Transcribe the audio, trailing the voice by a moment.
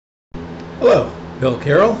Hello, Bill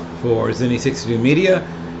Carroll for Zennie62 Media,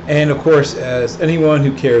 and of course, as anyone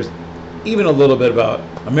who cares even a little bit about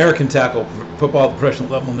American tackle football at the professional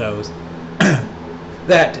level knows,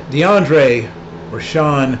 that DeAndre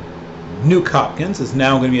Nuke Hopkins is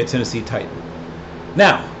now going to be a Tennessee Titan.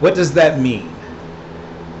 Now, what does that mean?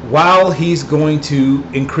 While he's going to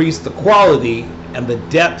increase the quality and the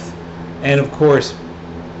depth and, of course,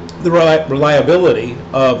 the reliability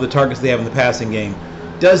of the targets they have in the passing game,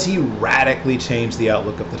 does he radically change the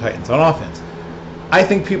outlook of the Titans on offense? I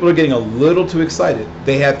think people are getting a little too excited.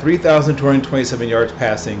 They had 3,227 yards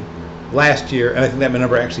passing last year, and I think that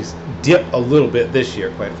number actually dipped a little bit this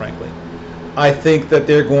year, quite frankly. I think that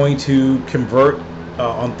they're going to convert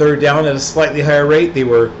on third down at a slightly higher rate. They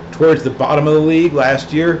were towards the bottom of the league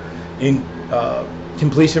last year in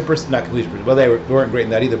completion percent, not completion percent, well, they weren't great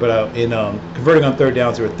in that either, but in converting on third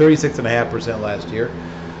downs, they were 36.5% last year.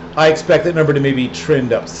 I expect that number to maybe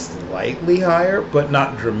trend up slightly higher, but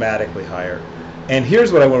not dramatically higher. And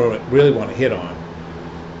here's what I really want to hit on.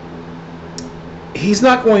 He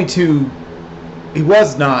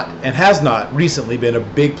was not and has not recently been a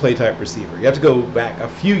big play type receiver. You have to go back a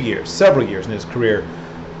few years, several years in his career.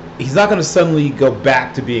 He's not going to suddenly go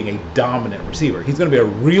back to being a dominant receiver. He's going to be a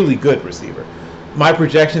really good receiver. My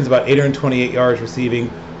projection is about 828 yards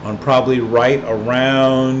receiving on probably right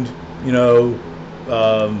around,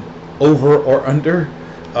 over or under.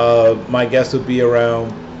 My guess would be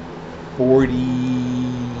around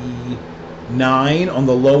 49 on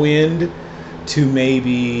the low end to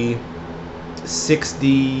maybe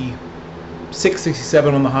 66,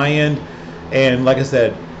 67 on the high end. And like I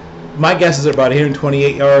said, my guesses are about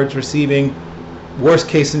 828 yards receiving. Worst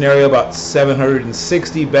case scenario, about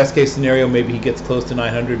 760. Best case scenario, maybe he gets close to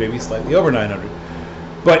 900, maybe slightly over 900.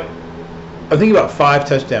 But I'm thinking about 5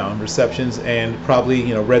 touchdown receptions and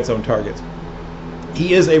probably, red zone targets.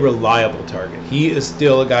 He is a reliable target. He is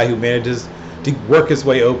still a guy who manages to work his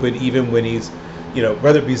way open even when he's,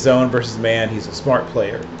 whether it be zone versus man, he's a smart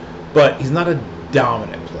player. But he's not a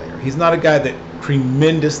dominant player. He's not a guy that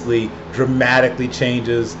tremendously, dramatically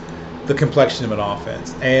changes the complexion of an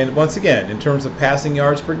offense. And once again, in terms of passing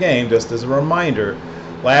yards per game, just as a reminder,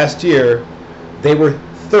 last year they were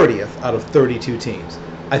 30th out of 32 teams.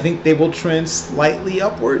 I think they will trend slightly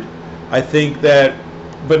upward. I think that,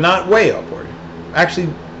 but not way upward. Actually,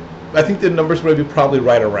 I think the numbers would be probably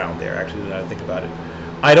right around there, actually, now that I think about it.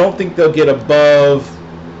 I don't think they'll get above,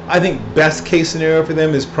 I think best case scenario for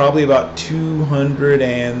them is probably about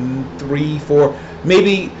 203, 4,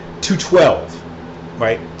 maybe 212,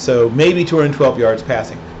 right? So maybe 212 yards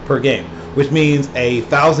passing per game, which means a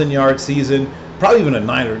 1,000-yard season, probably even a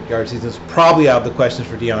 900-yard season is probably out of the question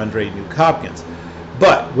for DeAndre Nuke Hopkins.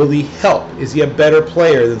 But will he help? Is he a better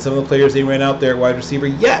player than some of the players they ran out there at wide receiver?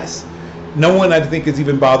 Yes. No one, I think, is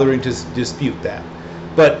even bothering to dispute that.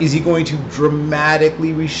 But is he going to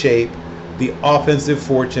dramatically reshape the offensive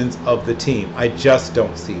fortunes of the team? I just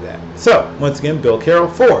don't see that. So, once again, Bill Carroll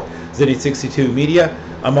for Zennie62 Media.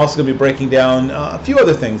 I'm also going to be breaking down a few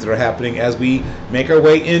other things that are happening as we make our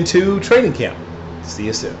way into training camp. See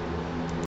you soon.